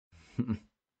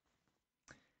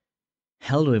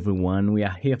Hello everyone, we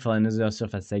are here for another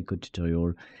SurfacePsycho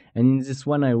tutorial, and in this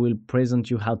one I will present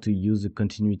you how to use the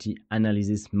continuity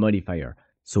analysis modifier.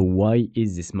 So why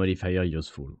is this modifier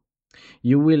useful?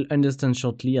 You will understand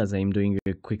shortly as I am doing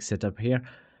a quick setup here.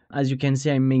 As you can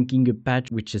see, I'm making a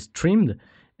patch which is trimmed,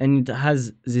 and it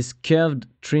has this curved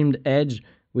trimmed edge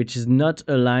which is not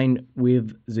aligned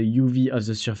with the UV of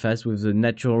the surface, with the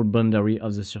natural boundary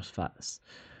of the surface.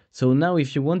 So now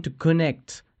if you want to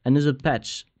connect another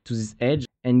patch to this edge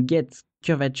and get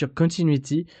curvature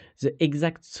continuity, the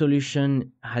exact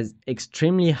solution has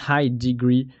extremely high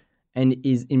degree and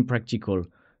is impractical.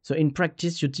 So in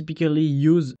practice, you typically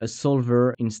use a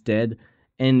solver instead,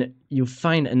 and you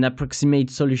find an approximate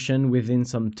solution within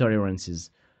some tolerances.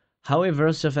 However,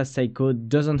 SurfacePsycho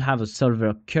doesn't have a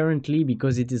solver currently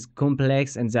because it is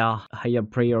complex and there are higher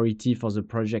priority for the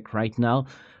project right now.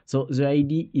 So the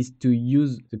idea is to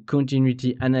use the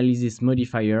continuity analysis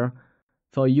modifier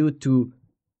for you to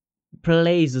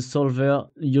play the solver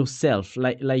yourself,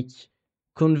 like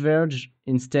converge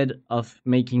instead of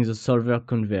making the solver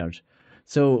converge.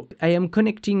 So I am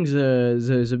connecting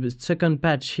the second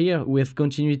patch here with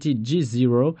continuity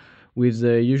G0 with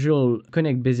the usual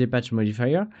connect Bezier patch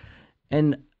modifier.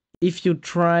 And if you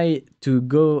try to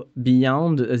go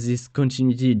beyond this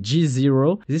continuity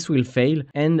G0, this will fail.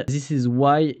 And this is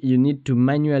why you need to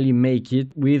manually make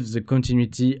it with the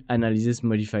continuity analysis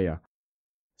modifier.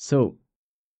 So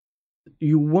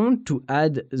you want to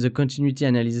add the continuity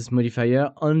analysis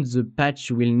modifier on the patch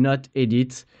you will not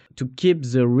edit to keep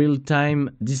the real-time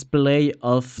display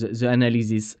of the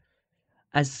analysis.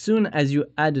 As soon as you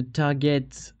add a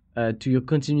target to your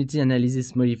continuity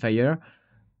analysis modifier,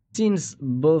 since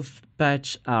both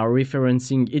patches are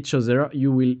referencing each other,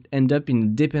 you will end up in a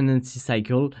dependency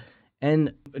cycle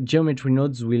and geometry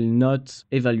nodes will not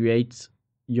evaluate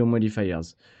your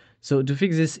modifiers. So to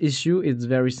fix this issue, it's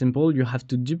very simple. You have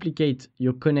to duplicate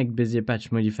your connect Bezier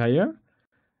patch modifier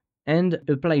and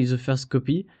apply the first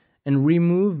copy and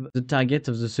remove the target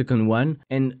of the second one,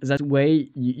 and that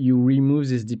way you remove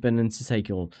this dependency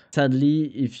cycle. Sadly,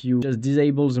 if you just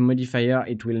disable the modifier,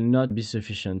 it will not be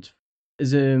sufficient.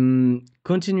 The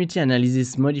continuity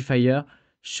analysis modifier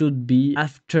should be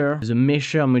after the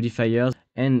measure modifiers,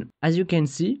 and as you can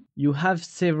see, you have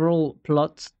several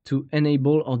plots to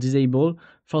enable or disable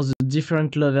for the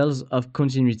different levels of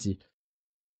continuity.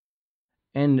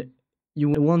 And you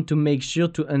want to make sure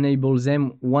to enable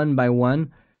them one by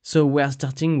one. So we are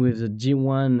starting with the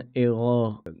G1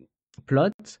 error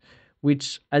plot,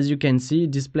 which, as you can see,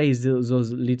 displays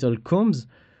those little combs,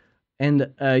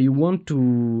 and you want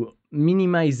to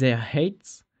minimize their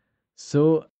heights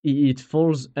so it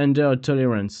falls under a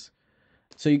tolerance.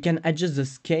 So you can adjust the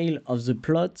scale of the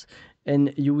plot,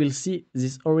 and you will see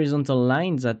this horizontal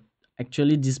line that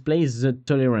actually displays the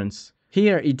tolerance.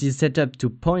 Here it is set up to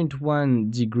 0.1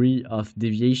 degree of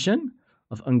deviation,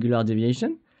 of angular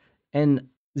deviation, and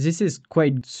this is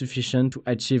quite sufficient to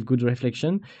achieve good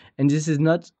reflection, and this is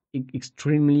not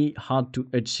extremely hard to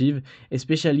achieve,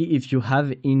 especially if you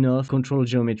have enough control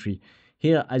geometry.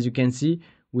 Here, as you can see,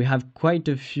 we have quite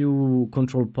a few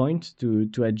control points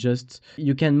to adjust.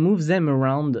 You can move them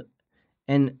around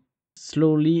and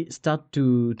slowly start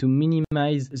to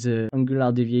minimize the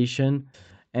angular deviation.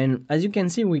 And as you can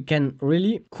see, we can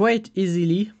really quite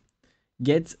easily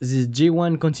get this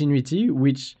G1 continuity,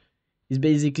 which is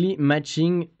basically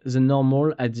matching the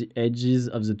normal at the edges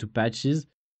of the two patches.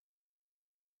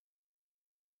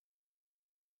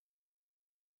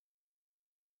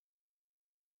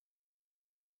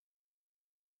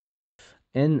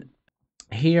 And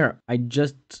here I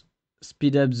just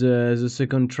speed up the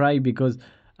second try because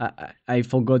I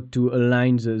forgot to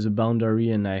align the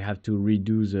boundary and I have to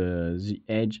redo the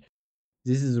edge.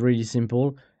 This is really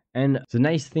simple. And the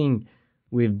nice thing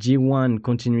with G1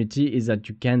 continuity is that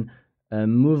you can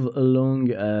move along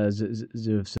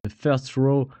the first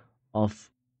row of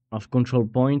control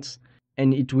points,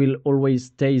 and it will always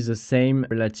stay the same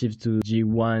relative to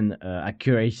G1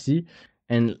 accuracy.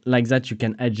 And like that, you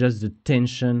can adjust the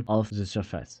tension of the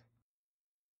surface.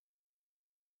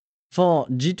 For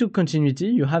G2 continuity,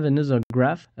 you have another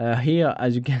graph. Here,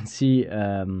 as you can see,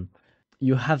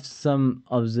 you have some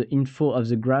of the info of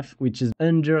the graph which is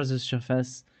under the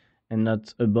surface and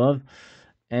not above.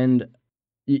 And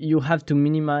you have to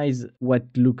minimize what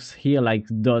looks here like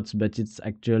dots, but it's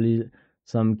actually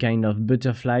some kind of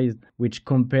butterflies which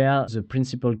compare the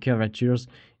principal curvatures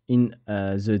in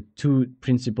the two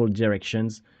principal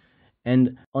directions.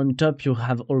 And on top, you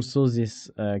have also this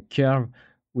curve,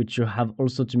 which you have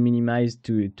also to minimize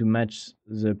to match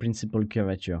the principal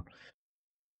curvature.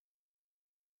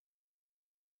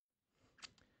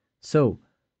 So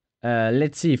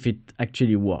let's see if it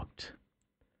actually worked.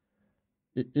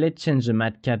 Let's change the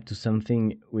matte cap to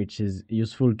something which is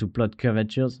useful to plot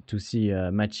curvatures to see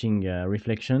matching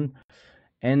reflection,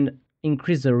 and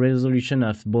increase the resolution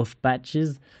of both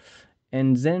patches.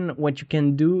 And then what you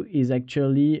can do is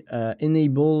actually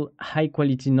enable high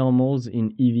quality normals in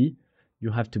EV.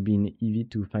 You have to be in EV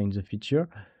to find the feature,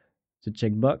 the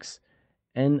checkbox.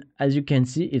 And as you can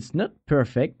see, it's not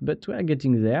perfect, but we are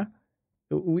getting there.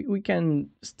 We can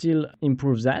still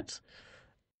improve that.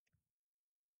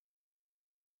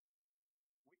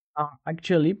 Are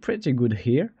actually pretty good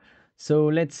here. So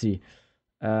let's see.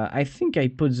 I think I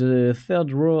put the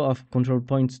third row of control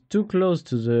points too close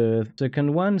to the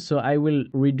second one, so I will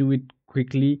redo it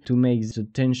quickly to make the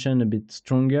tension a bit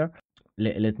stronger.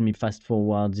 Let me fast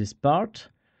forward this part.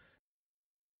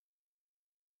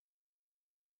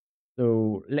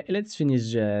 So let's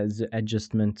finish the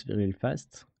adjustment really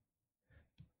fast.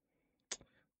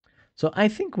 So I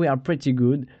think we are pretty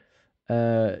good.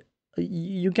 Uh,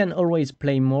 you can always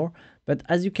play more, but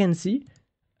as you can see,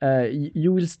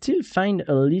 you will still find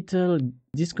a little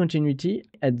discontinuity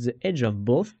at the edge of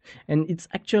both, and it's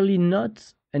actually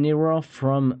not an error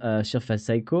from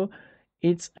SurfacePsycho,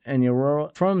 it's an error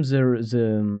from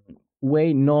the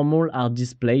way normal are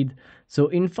displayed. So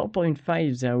in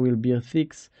 4.5 there will be a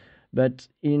fix, but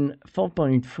in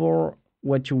 4.4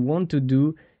 what you want to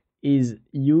do is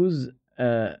use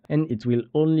and it will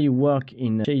only work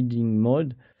in shading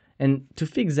mode. And to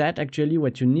fix that, actually,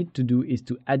 what you need to do is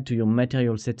to add to your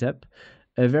material setup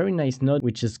a very nice node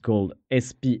which is called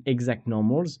SP exact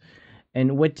normals.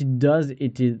 And what it does,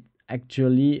 it is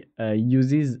actually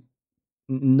uses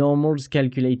normals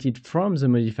calculated from the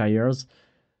modifiers.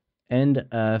 And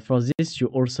for this, you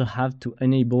also have to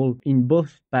enable in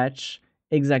both patch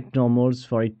exact normals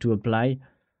for it to apply.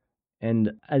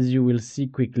 And as you will see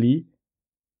quickly,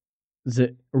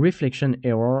 the reflection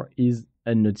error is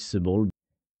unnoticeable.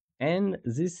 And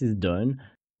this is done.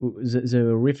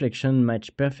 The reflection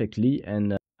match perfectly,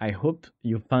 and I hope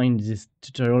you find this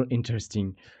tutorial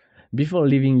interesting. Before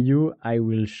leaving you, I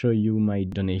will show you my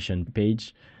donation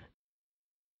page.